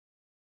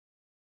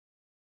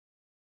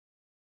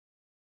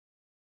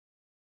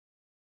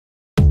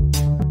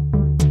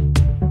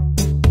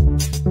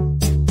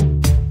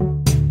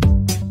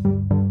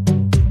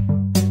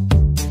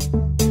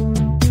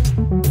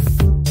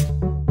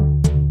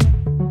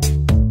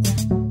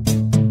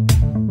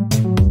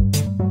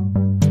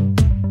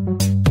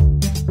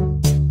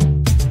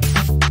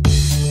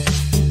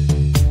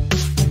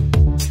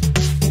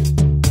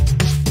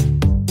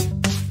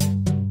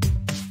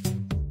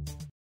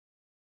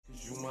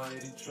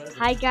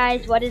Hi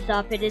guys, what is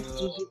up? It is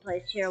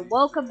GZPlaz here.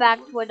 Welcome back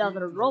to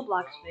another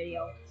Roblox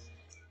video.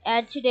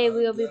 And today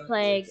we will be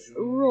playing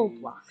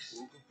Roblox.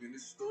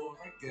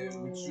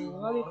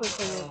 Let me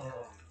quickly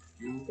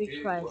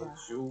retry that.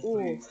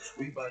 Ooh.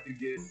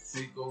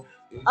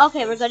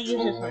 Okay, we're gonna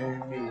use this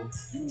one.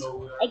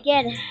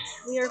 Again,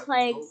 we are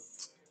playing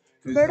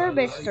Murder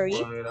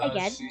Mystery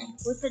again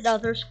with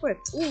another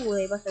script. Ooh,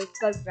 they must have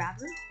gun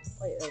grabber.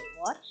 Wait,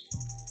 what?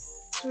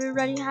 So we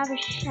already have a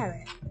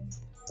sheriff.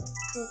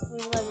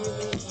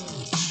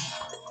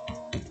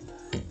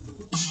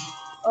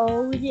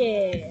 Oh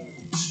yeah.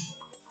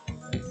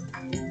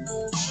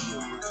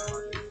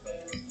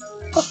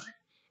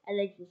 I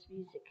like this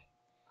music.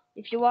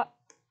 If you want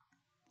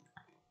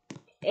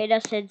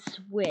innocence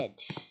win.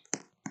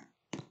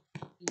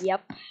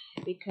 Yep,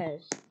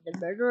 because the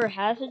murderer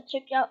hasn't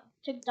took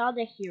down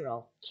the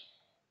hero.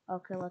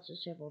 Okay, let's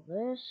disable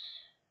this.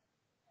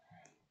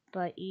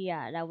 But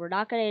yeah, now we're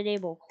not gonna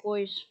enable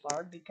Coin's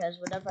farm because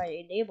whenever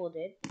I enabled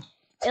it,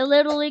 it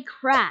literally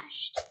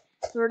crashed.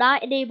 So we're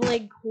not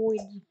enabling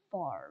Coin's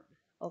farm.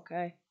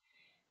 Okay.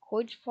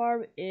 Coin's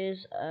farm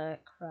is a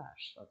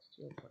crash. Let's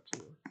teleport to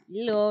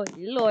you.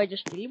 Hello, I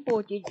just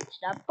teleported. It's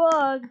not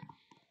bugged.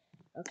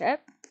 Okay.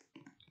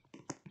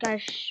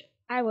 Gosh,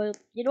 I will.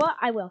 You know what?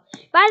 I will.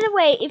 By the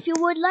way, if you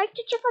would like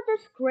to check out the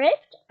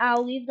script,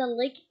 I'll leave the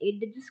link in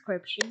the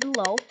description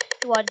below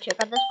if you want to check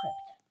out the script.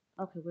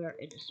 Okay, we are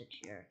innocent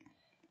here.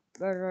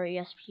 Murderer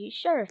ESP,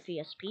 Sheriff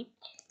ESP.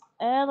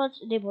 And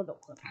let's enable no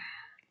clip.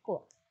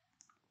 Cool.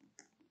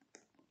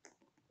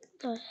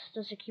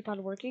 Does it keep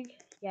on working?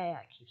 Yeah,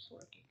 it keeps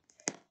working.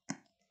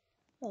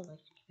 I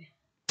like to keep it.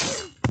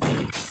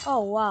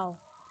 Oh, wow.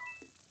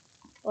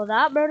 Well,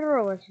 that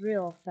murderer was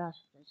real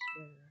fast with this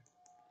murderer.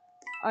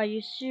 Are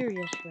you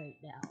serious right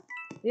now?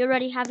 We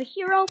already have a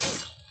hero?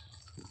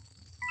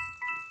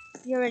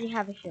 We already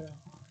have a hero.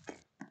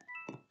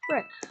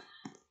 Frick.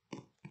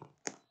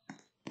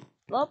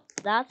 Well,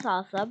 that's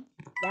awesome.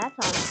 That's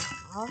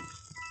awesome.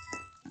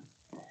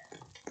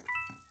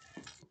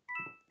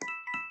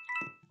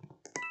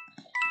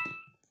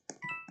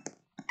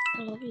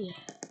 Follow me.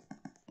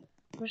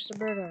 Where's the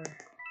murderer?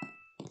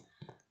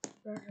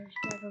 Murderer's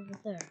right over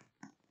there.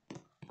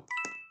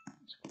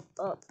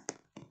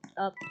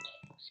 Up.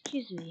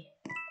 Excuse me.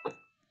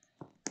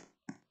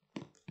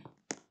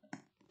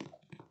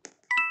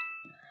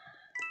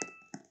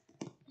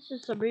 This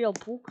is some real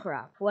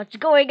bullcrap. What's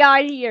going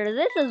on here?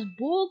 This is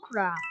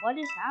bullcrap. What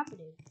is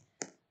happening?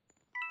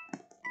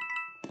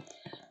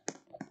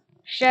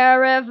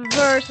 Sheriff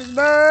versus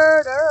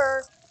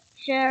murder.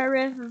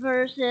 Sheriff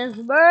versus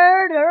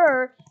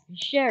murder.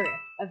 Sheriff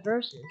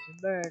versus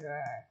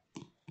murder.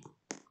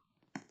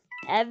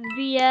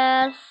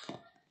 MVS.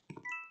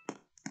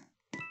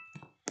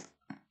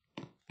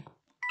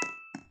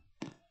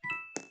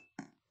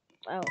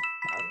 Oh,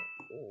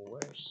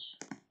 where's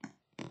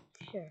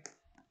Sheriff?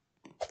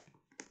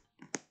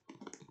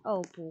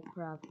 Oh,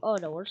 bullcrap. Oh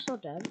no, we're so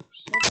dead. We're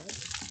so dead.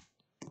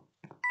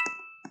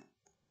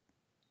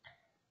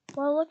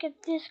 Well, look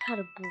at this kind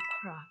of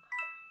bullcrap.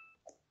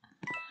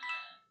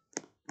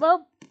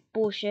 Well,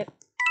 bullshit.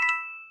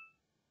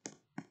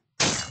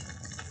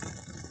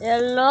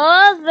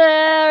 Hello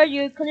there!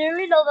 You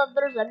clearly know that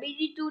there's a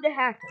Minitude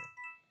hacker.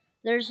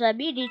 There's a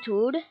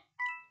Minitude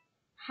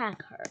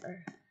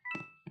hacker.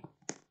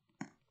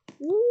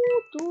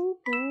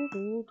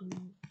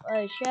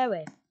 Hey,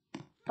 Sheriff,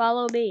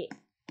 follow me.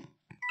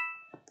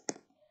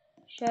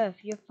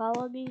 Sheriff, you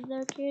follow me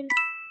there, kid?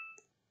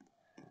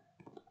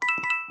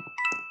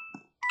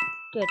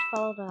 Good,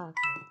 follow the hacker.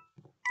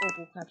 Oh,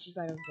 bullcrap, she's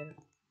right over there.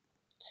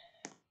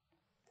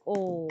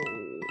 Oh.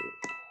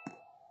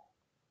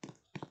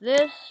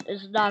 This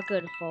is not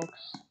good,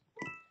 folks.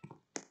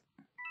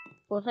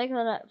 Well, think of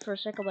that for a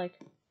second, like,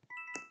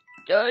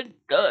 dun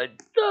dun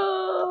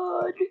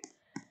dun!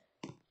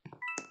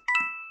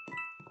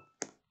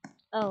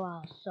 Oh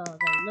wow, so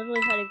they're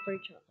literally heading for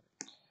each other.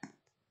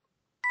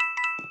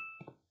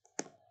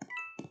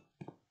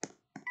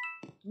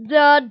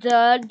 Da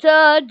da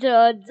da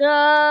da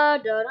da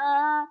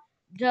da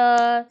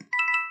da.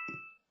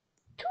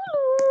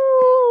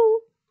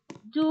 Tooloo,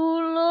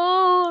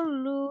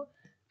 dooloo,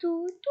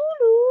 doo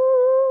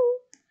dooloo,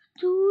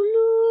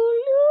 dooloo,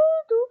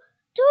 doo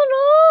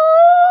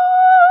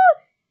dooloo.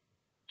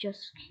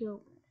 Just kill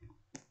me.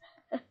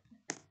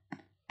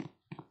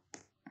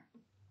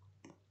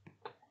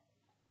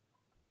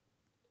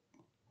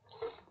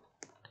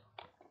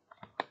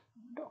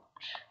 Not.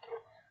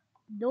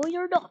 No,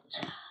 you're not.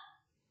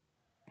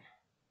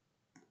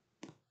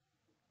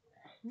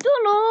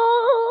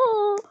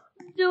 Dooloo,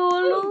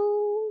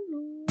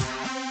 dooloo.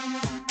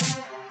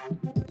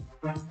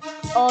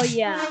 Oh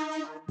yeah.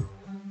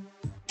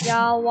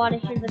 Y'all wanna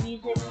hear the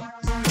music?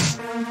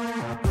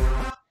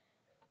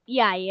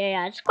 Yeah.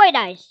 It's quite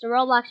nice. The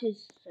Roblox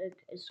is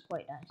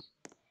quite nice.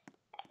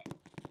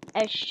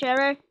 As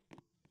Sheriff,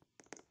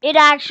 it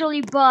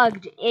actually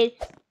bugged. It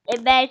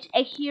meant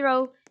a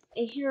hero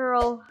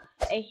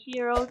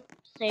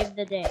saved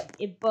the day.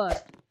 It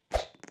bugged.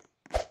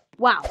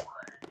 Wow.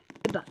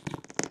 It bugged.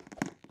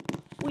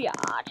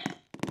 graveyard.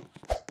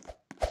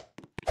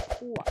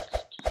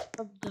 What?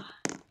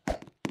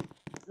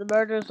 The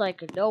murderer's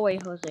like, no way,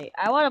 Jose.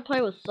 I want to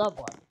play with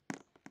someone.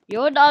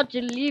 You're not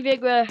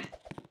leaving.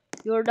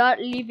 You're not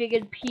leaving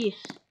in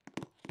peace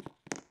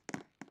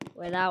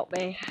without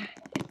me.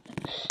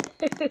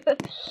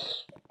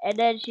 And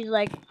then she's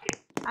like,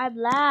 I'm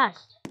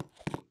last.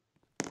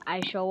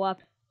 I show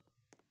up.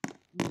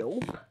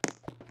 Nope.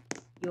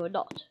 You're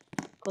not.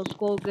 Cause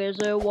Skog is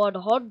a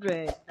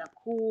 100. The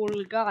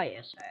cool guy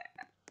is here.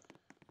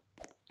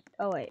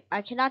 Oh wait,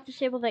 I cannot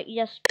disable the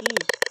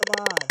ESPs.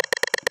 Come on.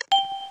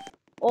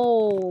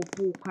 Oh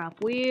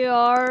bullcrap, we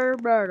are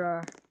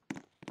murder.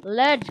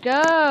 Let's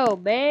go,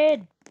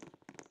 man.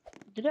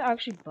 Did it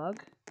actually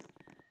bug?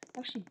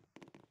 Actually,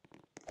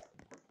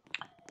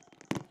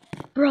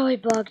 bro,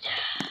 it bugged.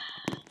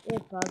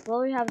 It bugged.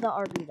 Well, we have the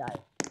RB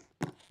knife.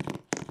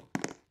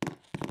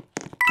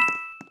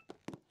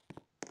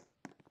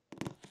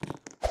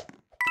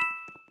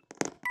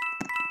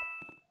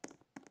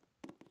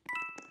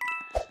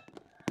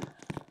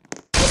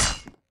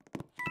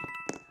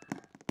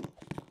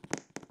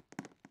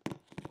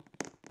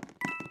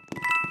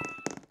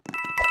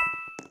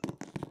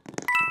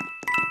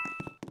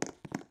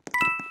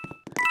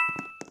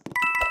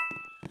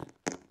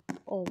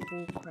 Oh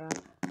bullcrap.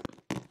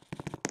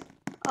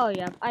 Oh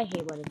yeah, I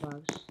hate when it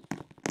bugs.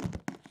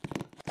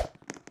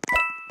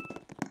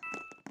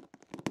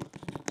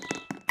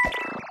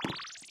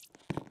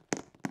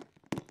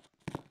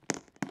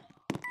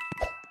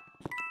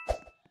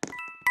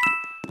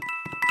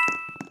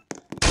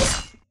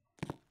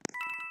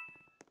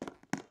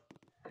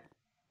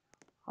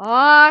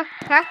 Ah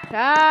ha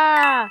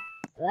ha!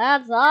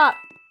 That's up.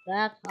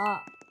 That's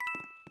up.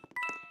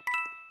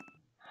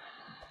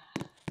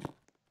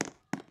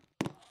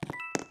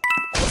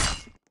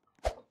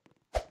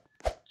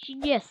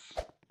 Genius.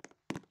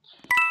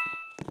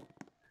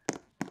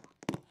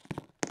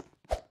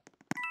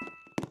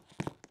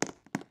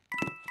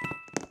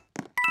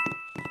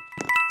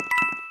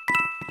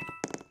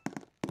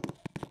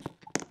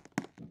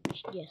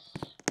 Genius.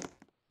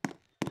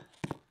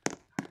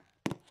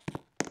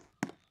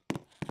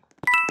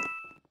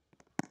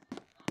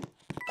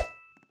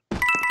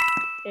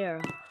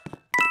 There.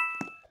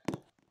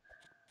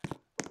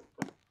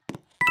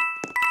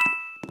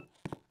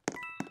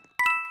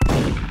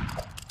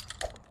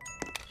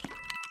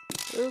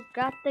 Who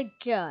got the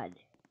gun?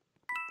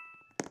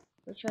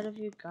 Which one of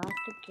you got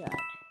the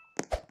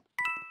gun?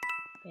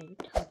 Maybe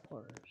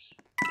teleporters.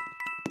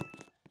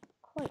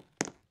 Quite.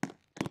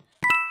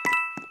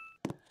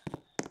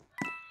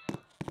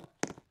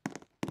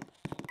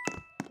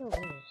 Who is the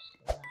last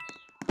one?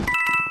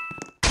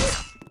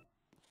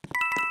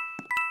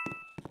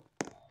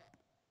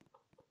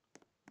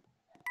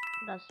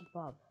 That's the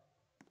bomb.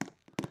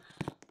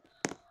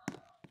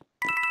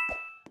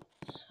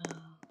 So.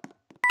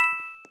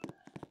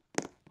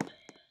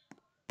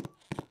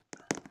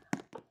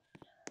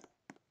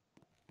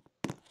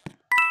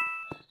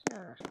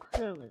 There's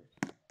Krillin.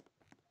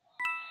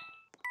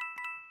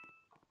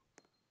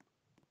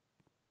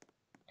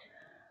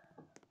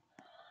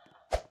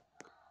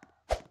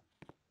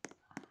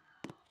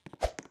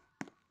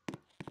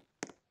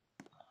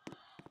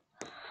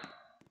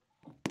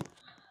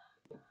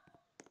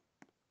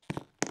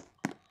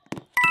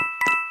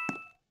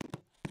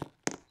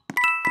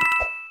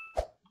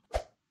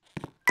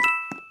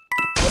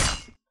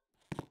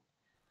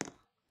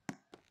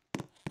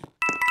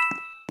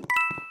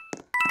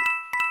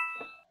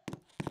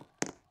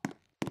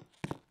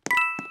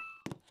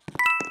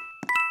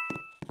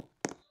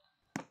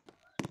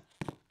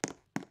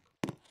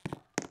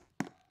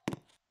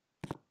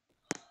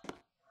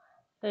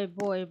 Hey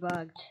boy,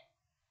 bugged.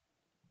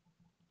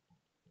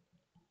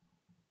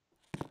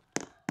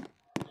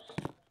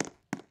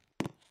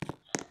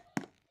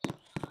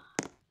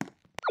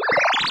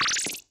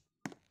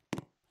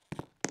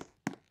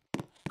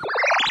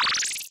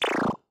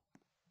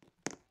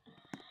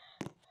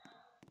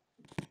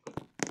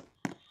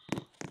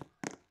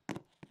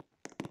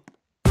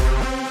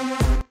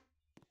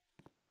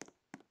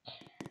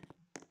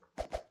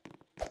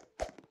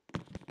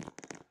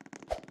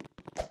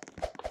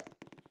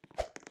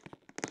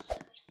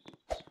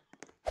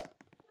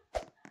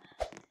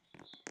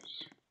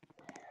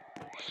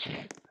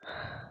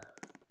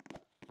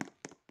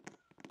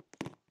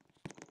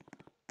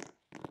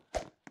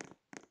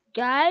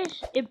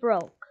 Guys, it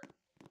broke.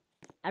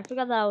 I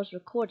forgot that I was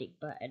recording,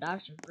 but it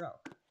actually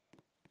broke.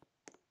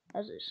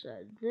 As I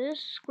said, this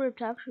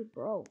script actually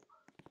broke.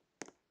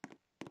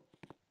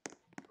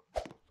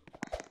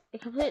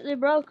 It completely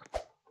broke.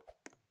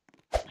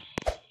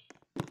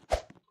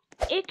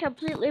 It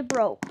completely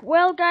broke.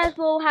 Well, guys,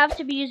 we'll have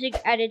to be using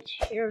edits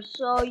here,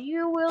 so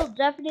you will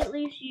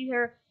definitely see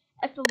here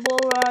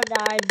Ephemera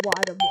 9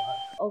 watermark,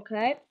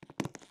 okay?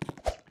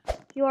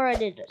 You are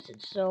an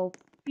innocent, so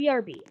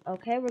BRB,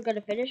 okay? We're gonna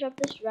finish up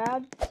this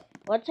round.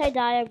 Once I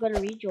die, I'm gonna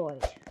rejoin,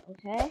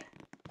 okay?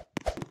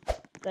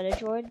 Gonna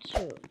join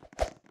soon.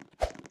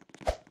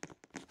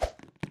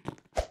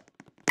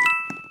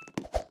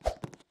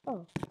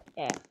 Oh,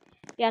 yeah.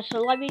 Yeah,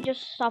 so let me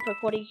just stop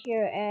recording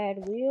here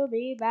and we'll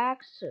be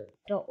back soon.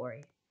 Don't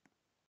worry.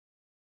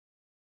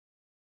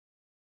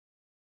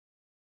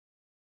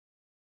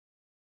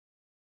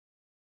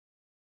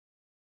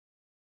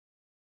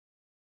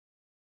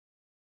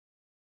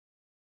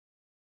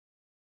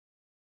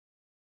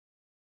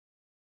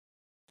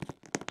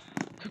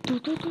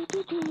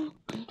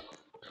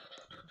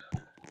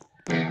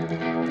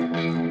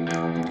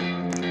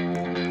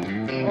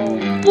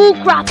 Oh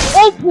crap!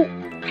 Oh poo!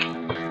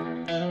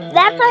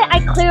 That's why I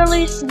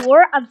clearly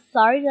swore. I'm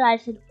sorry that I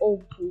said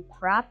oh poo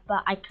crap,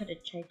 but I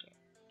couldn't check it.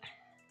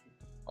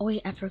 Oh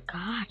wait, I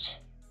forgot.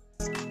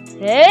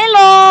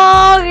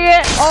 Hello!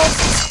 Yeah,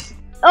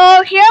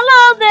 oh,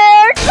 hello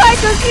there! Try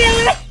to kill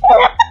me!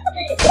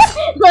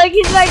 Like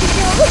he's trying to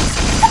kill me!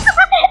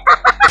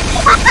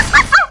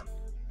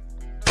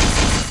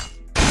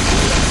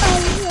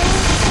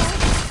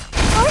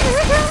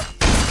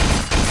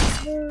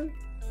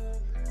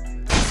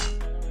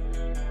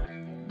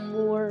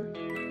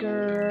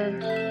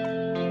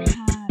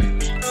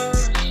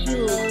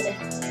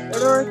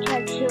 Murder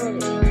can kill me.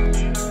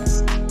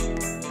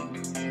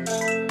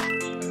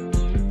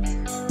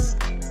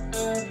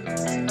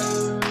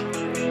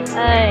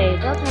 Hey,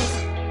 don't take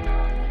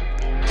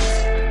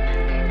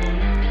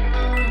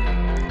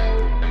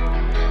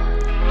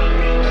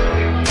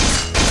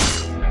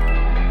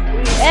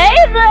Hey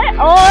there!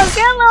 Oh,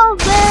 hello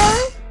there!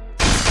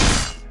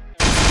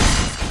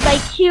 My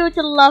cute,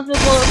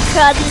 lovable,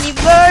 cuddly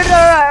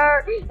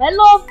murderer!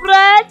 Hello,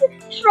 friend!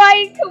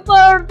 Trying to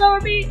murder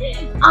me!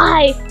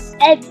 I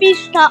am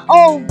Mr.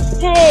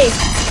 Okay!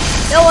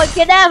 No one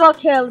can ever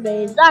kill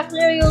me! Is that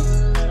clear, you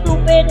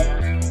stupid?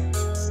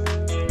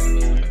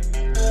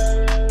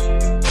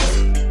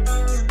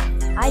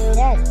 I'm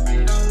dead.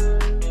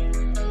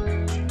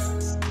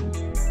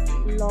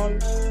 Lol.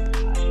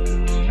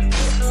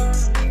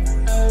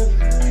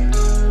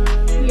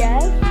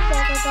 Yes,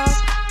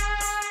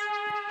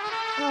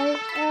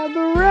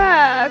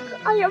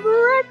 I am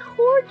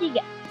recording.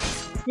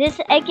 This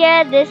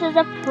is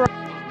a pro.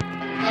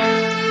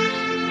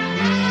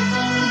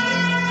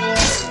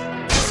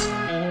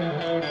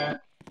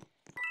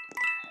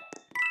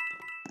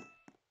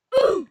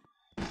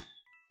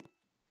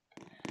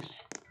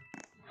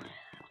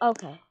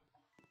 Okay.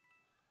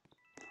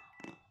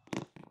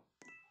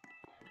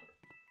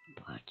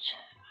 But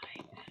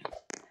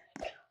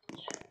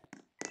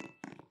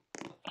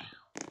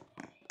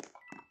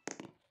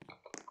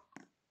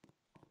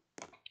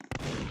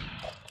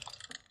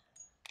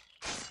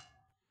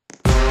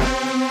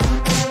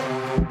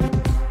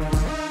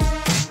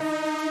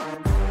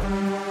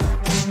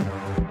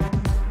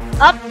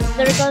up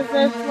there goes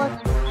this one.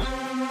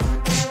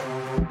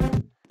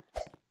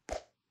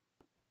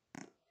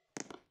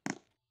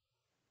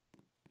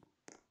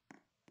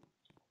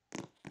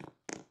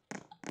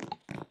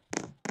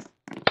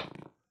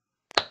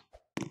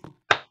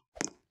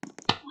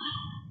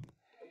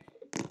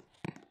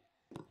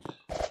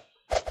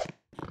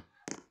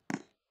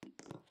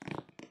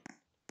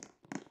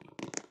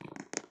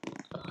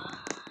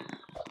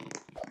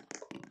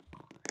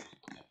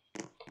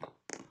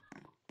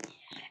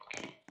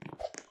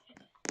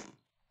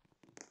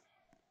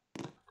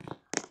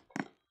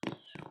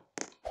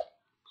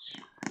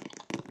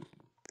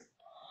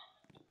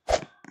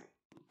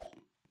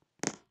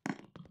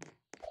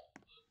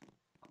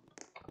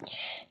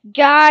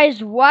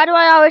 Guys, why do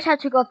I always have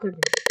to go through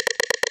this?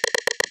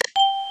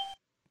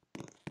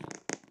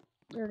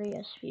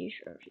 30 SP,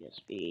 30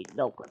 SP,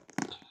 no good.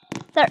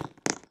 There.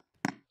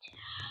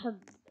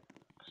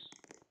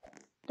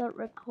 Don't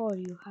record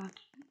you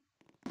hacking.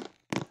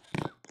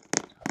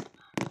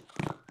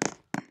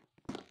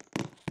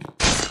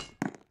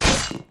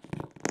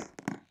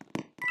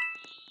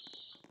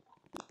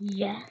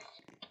 Yes.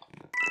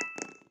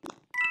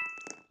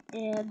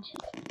 And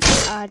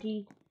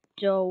Addy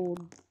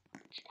don't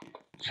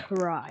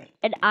try.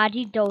 And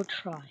Addy don't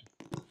try.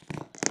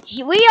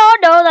 We all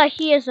know that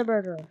he is a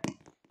murderer.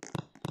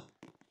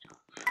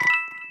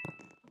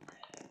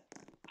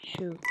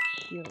 To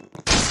kill.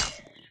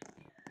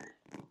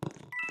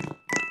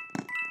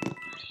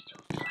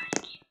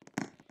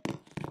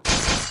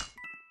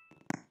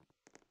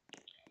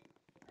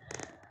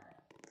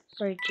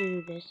 Sorry to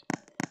do this.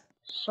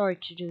 Sorry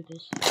to do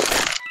this.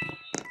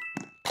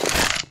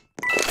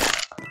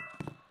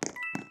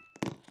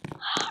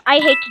 I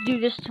hate to do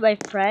this to my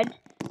friend.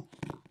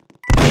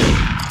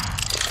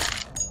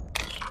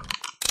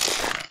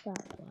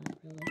 That one,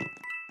 really.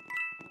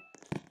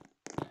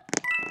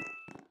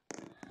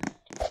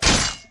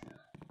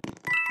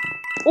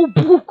 Oh,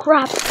 bull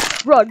crap!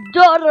 Run!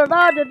 Da da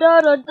da da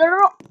da da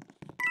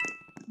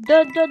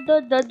da da da da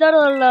da da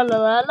la la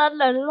la la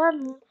la la.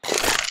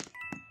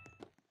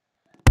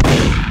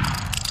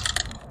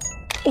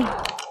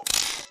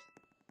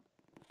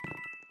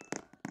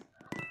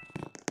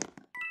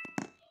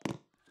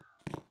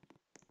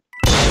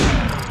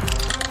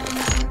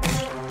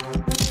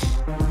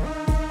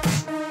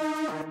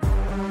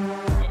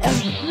 I'm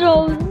so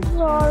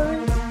sorry.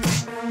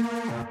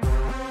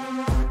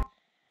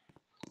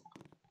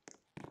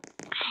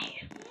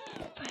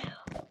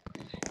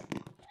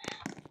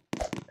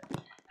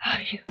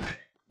 are you?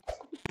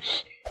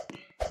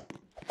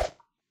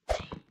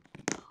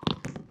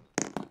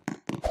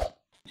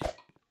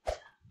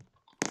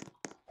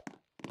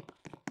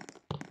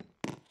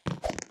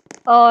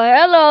 Oh,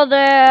 hello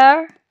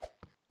there.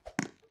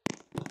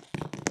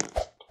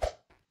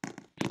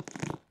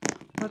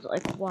 But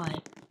like, why?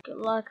 Good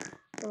luck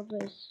for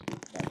this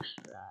next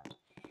round.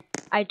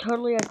 I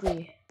totally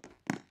agree.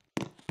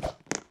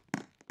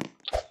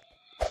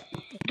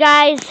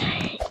 Guys,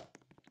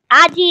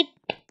 Adi,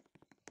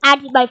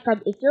 my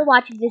friend, if you're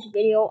watching this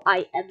video,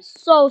 I am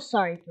so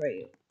sorry for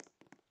you.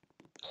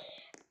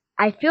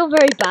 I feel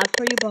very bad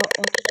for you, but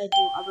what can I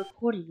do? I'm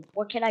recording you.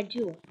 What can I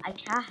do? I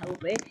can't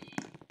help it.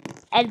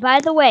 And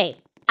by the way,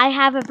 I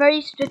have a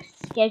very strict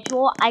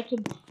schedule. I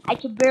can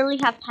barely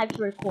have time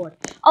to record.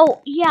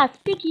 Oh yeah,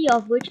 speaking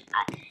of which,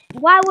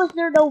 why was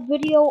there no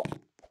video?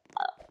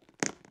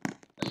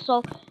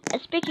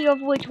 Speaking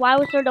of which, why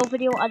was there no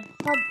video on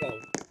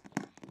Sunday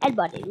and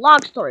Monday?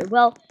 Long story.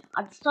 Well,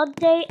 on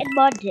Sunday and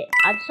Monday,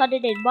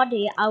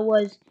 I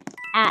was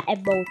at a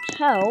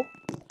motel.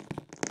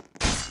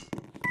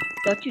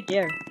 Don't you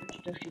dare!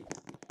 Don't you?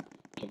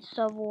 Can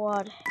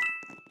someone?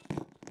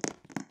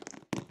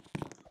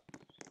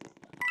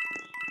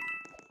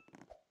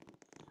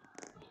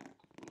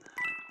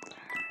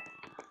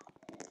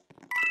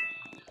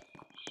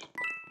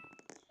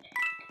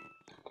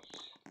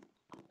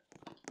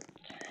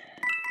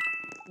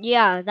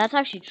 Yeah, that's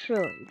actually true.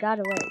 You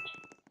gotta wait.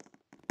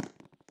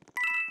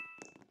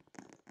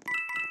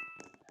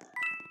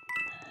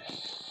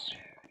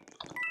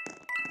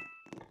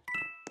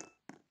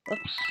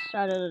 Oops,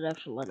 I didn't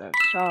actually let her.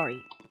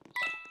 Sorry.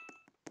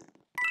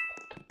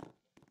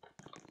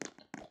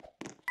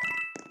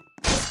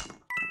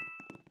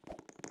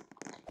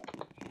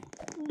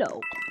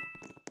 No.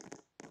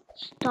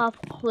 Stop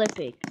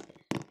clipping.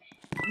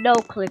 No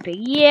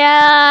clipping.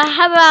 Yeah,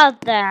 how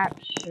about that?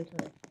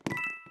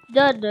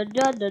 Dun dun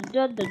dun dun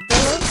dun dun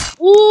dun.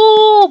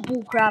 Ooh,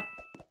 bullcrap.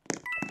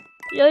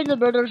 Yeah, the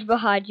murder's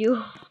behind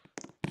you.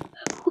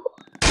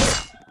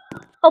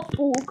 Oh,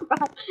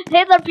 bullcrap.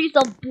 Hey, that piece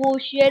of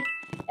bullshit.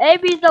 Hey,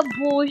 piece of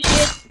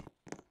bullshit.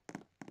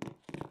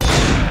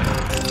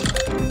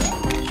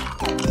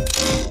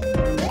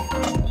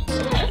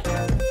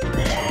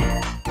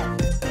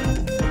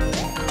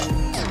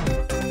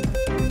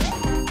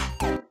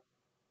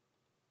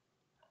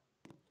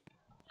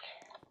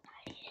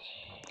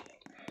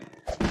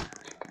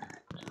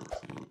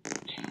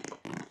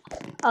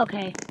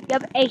 Okay.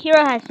 Yep, a hero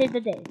has saved the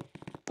day.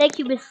 Thank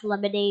you, Miss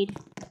Lemonade.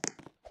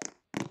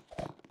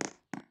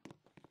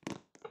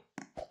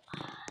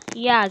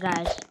 Yeah,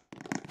 guys.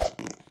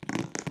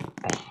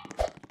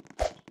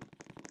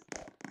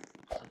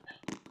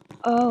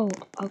 Oh,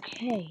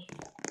 okay.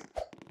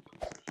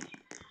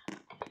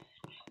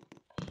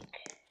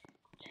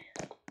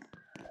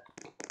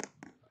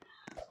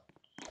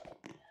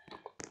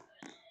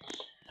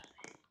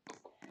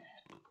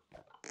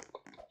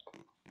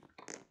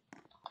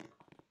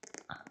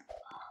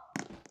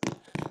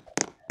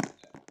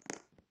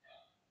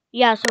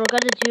 Yeah, so we're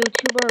gonna do 2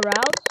 more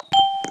rounds.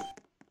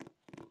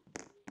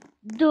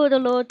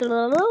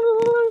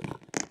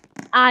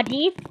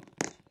 Adi,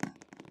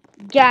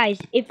 guys,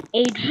 if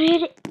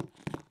Adrian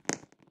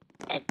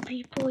and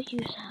people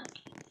use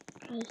hacking,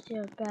 guys,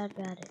 they're bad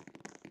at it.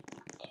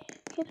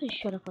 Can you please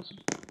shut up on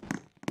something?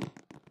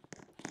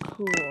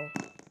 Cool.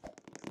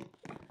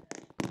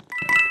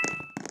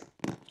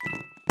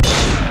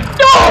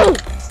 No!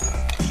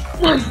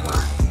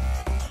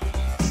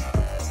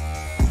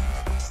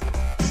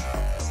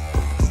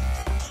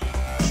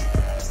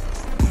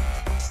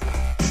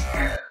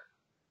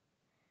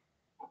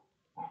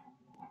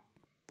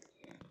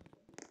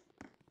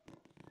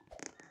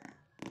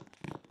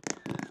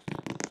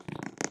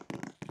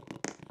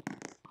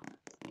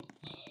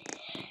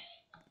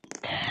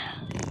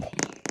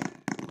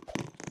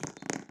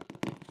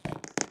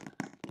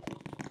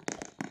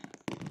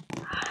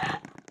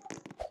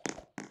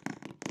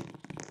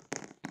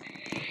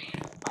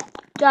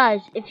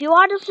 Guys, if you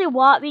honestly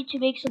want me to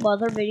make some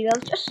other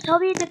videos, just tell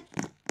me in the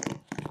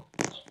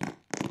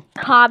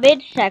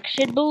comment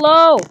section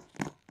below.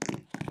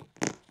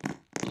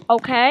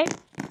 Okay?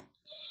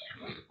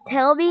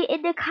 Tell me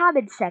in the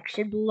comment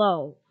section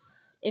below.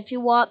 If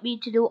you want me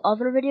to do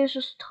other videos,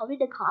 just tell me in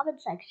the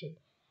comment section.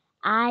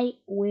 I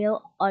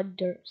will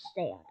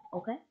understand.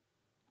 Okay?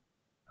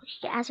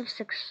 As of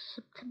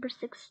September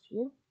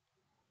 16th?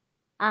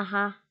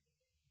 Uh-huh.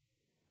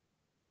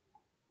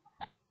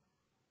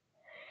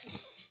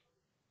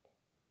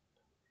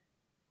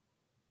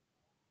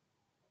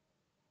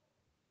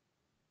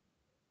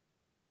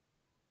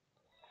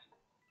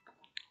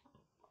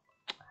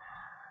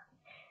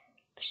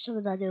 Some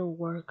of that didn't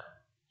work.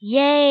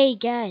 Yay,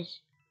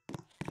 guys.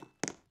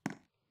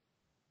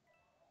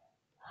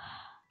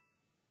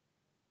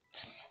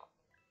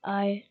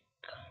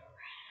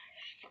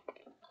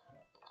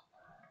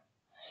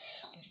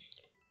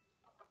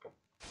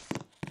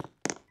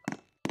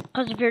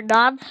 Because of your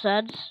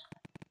nonsense.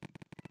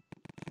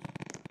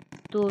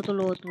 Cool.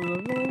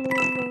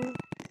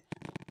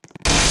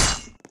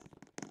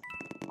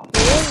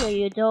 So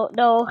you don't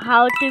know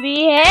how to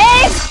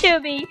behave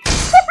to me.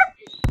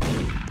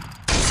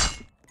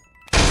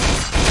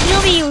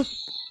 Kill me, you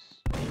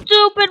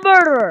stupid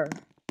murderer.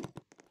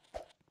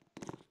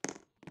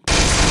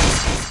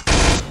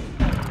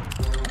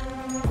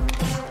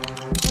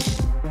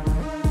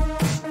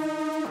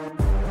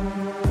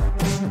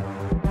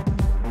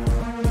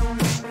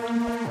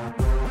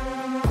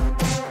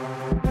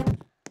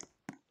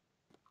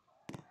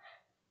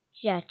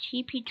 Yeah,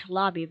 TP to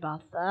lobby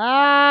about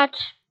that.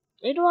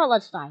 You know what?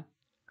 Let's die.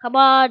 Come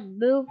on,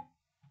 move.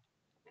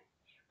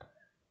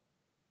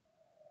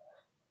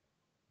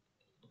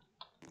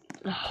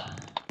 You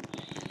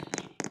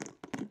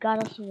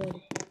got us a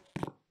win.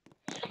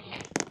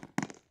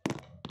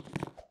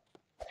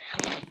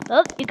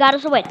 Oh, you got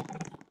us a win.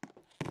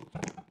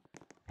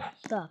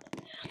 Stop.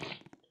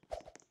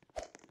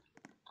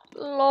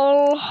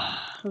 Lol.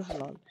 This is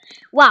long.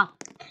 Wow.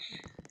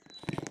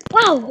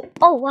 Wow.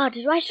 Oh, wow.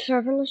 Did my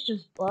serverless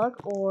just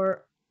bug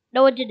or...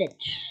 No, it didn't.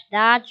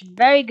 That's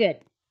very good.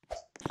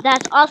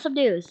 That's awesome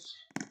news.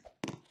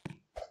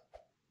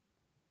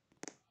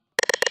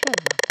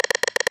 Shut up.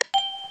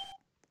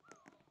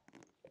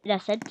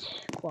 That's it.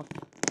 Cool.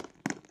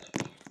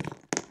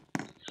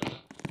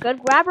 Gun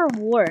grabber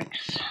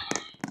works.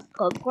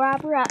 Gun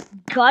grabber,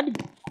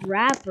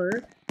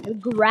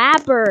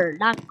 grabber,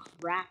 not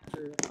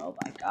grabber. Oh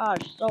my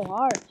gosh, so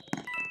hard.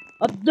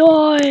 I'm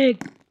dying.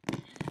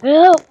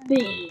 Help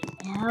me,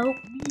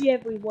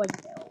 everyone,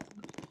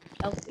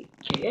 help me,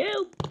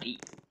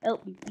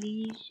 help me,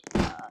 please.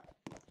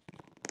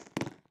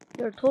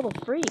 You're a total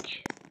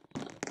freak.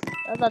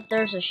 I thought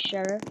there's a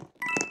sheriff.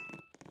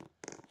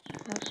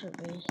 That's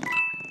amazing.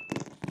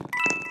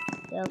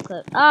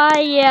 Okay. Ah,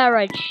 yeah,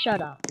 right.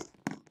 Shut up.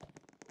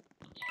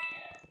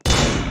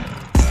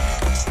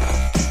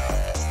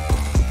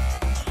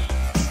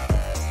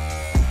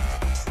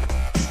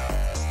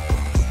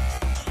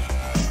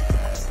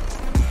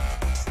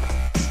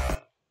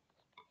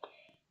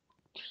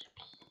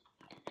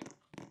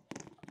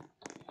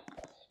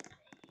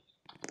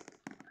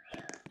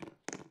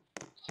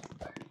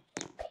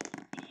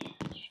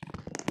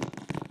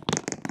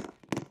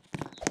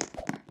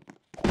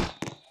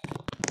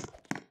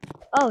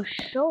 Oh,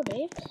 show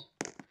names?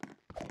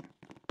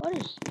 What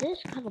is this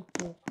kind of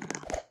bull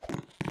crap?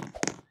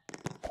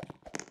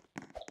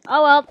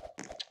 Oh well.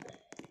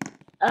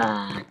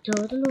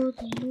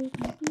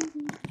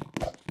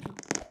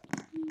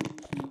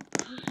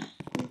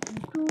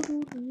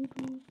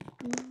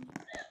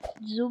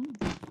 Zoom.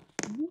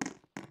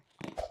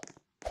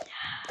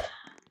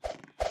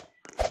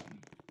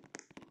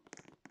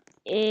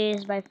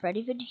 Is my friend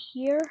even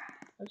here?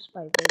 That's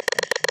my big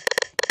question.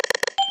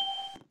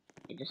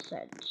 In a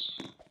sense.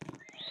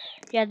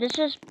 Yeah, this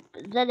is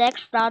the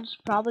next round's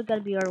probably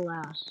gonna be our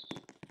last.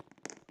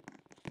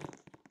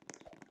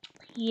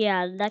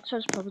 Yeah, the next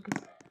one's probably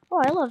gonna.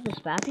 Oh, I love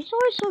this map. It's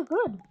always so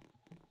good,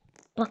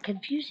 but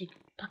confusing,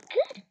 but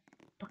good,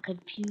 but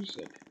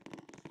confusing.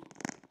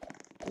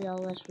 Yeah,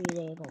 let's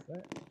rename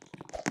it.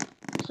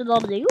 So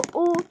normally,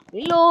 oh,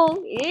 hello.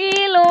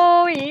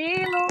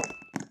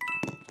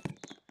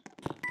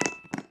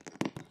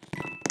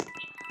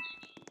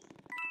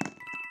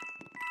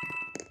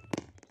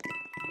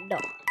 No,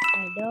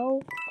 I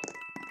know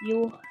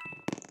you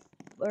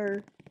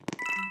murder.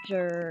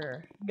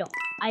 No,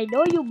 I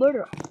know you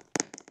murder.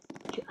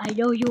 I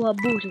know you are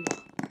murderer.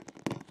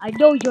 I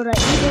know you're an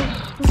evil,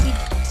 stupid.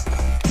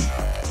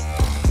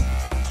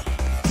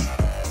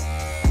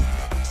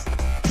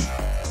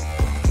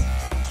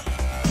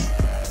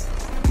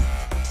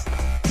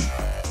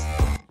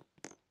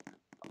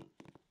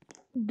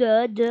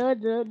 Da.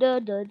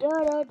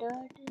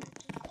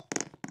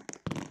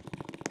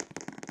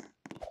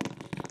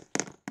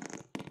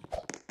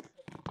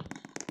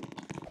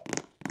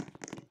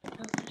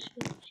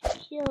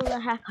 Kill the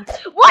hacker.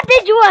 What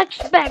did you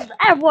expect?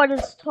 Everyone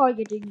is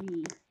targeting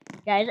me.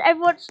 Guys,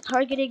 everyone's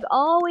targeting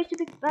always to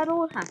be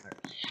battle hacker.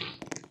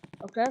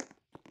 Okay?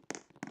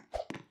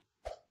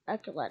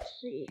 Okay, let's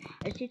see.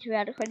 I see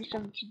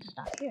 2017 is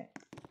not here.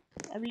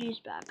 Emily's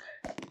back.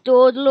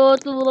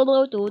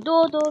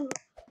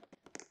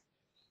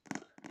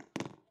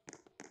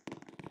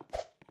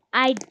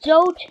 I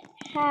don't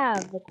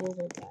have the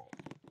golden knife.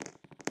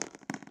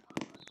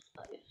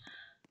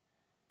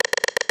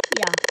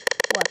 Yeah,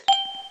 what?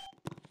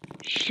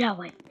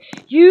 Show it.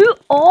 You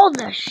all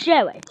the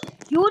show it.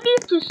 You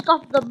need to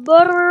stop the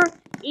murderer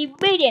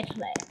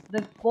immediately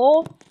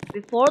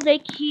before they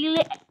kill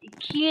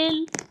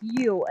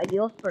you and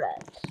your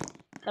friends.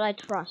 Can I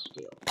trust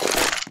you?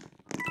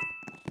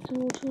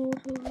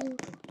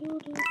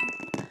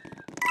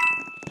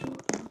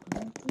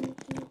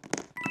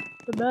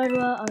 The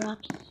murderer are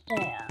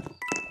upstairs.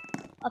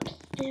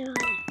 Upstairs.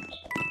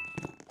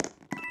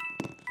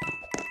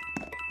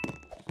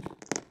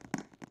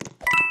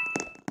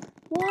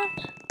 What?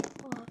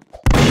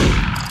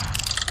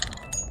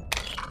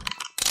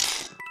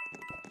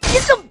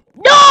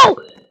 No!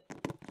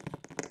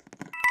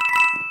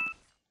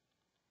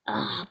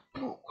 Ah,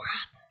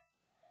 bullcrap.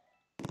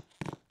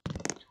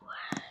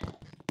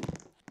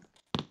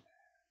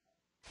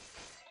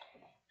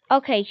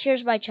 Okay,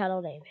 here's my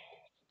channel name.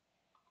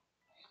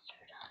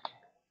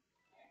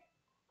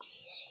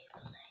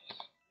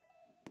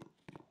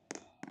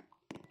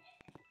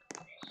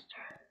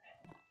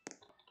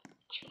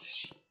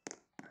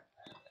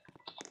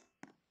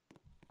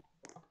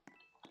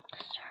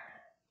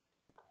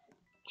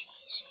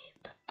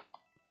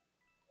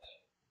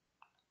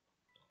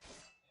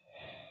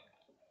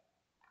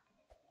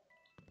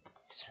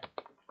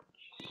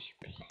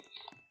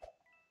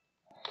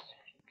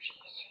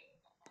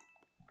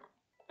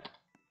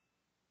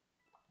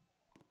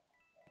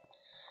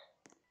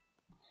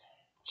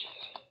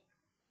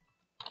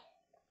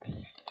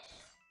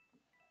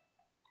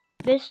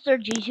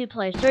 Mr.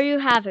 GZPlaz. There you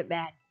have it,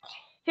 man.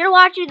 If you're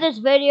watching this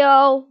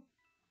video,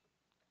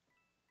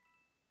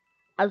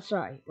 I'm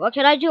sorry. What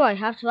can I do? I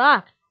have to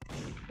act.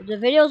 The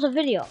video's a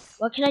video.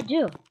 What can I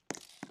do?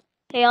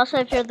 Hey, also,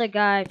 if you're the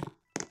guy,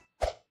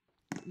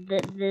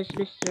 this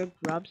Mr.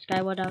 Grubs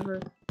guy, whatever,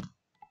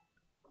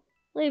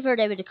 leave your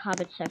name in the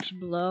comment section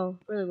below.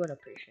 Really would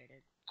appreciate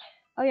it.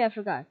 Oh yeah, I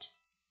forgot.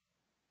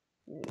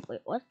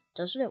 Wait, what?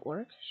 Doesn't it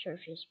work? Sure,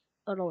 if yes.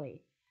 Oh no,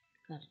 wait.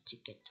 Got it to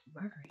get to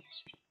murder.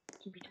 Yes,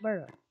 to be to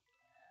murder.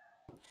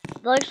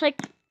 Looks like.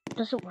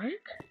 Does it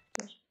work?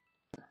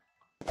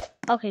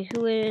 Okay,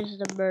 who is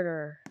the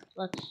murderer?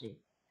 Let's see.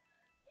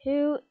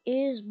 Who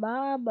is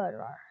my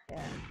murderer?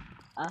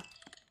 Yeah.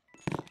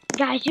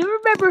 Guys, you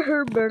remember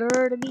her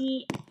murderer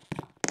me?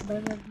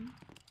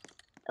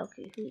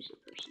 Okay, who's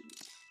the person?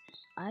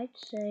 I'd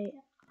say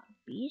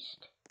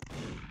Beast.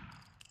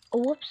 Oh,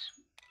 whoops.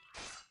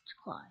 It's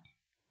Clyde.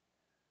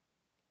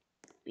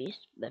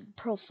 Beast then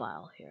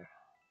profile here.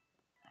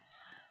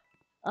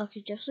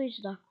 Okay, definitely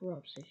it's not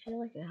Grubs. I feel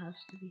like it has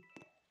to be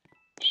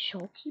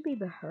Shoki,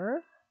 maybe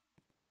her?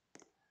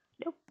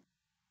 Nope.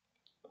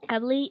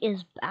 Emily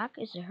is back.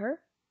 Is it her?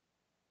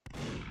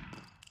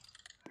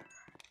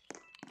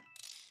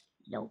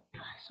 Nope.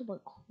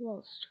 Someone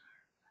close.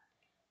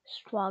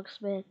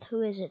 Strongsmith.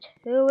 Who is it?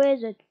 Who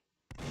is it?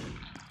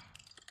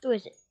 Who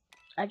is it?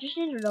 I just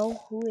need to know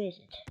who is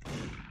it.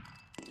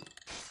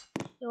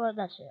 You know what?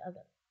 That's it. I'm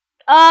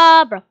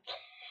done. Bro.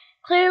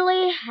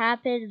 Clearly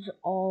happens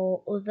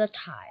all the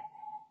time.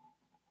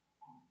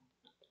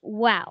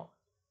 Wow.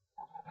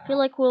 I feel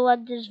like we'll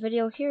end this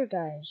video here,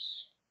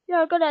 guys.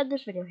 Yeah, I'm gonna end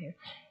this video here.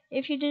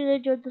 If you did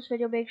enjoy this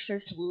video, make sure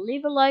to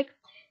leave a like,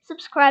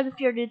 subscribe if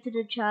you're new to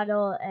the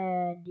channel,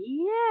 and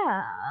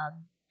yeah,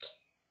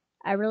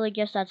 I really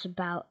guess that's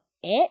about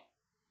it.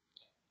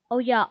 Oh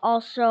yeah,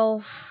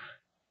 also,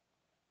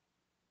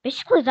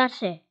 basically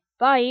that's it.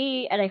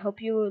 Bye, and I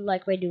hope you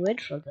like my new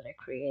intro that I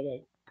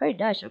created. Pretty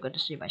nice, I'm going to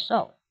see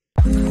myself.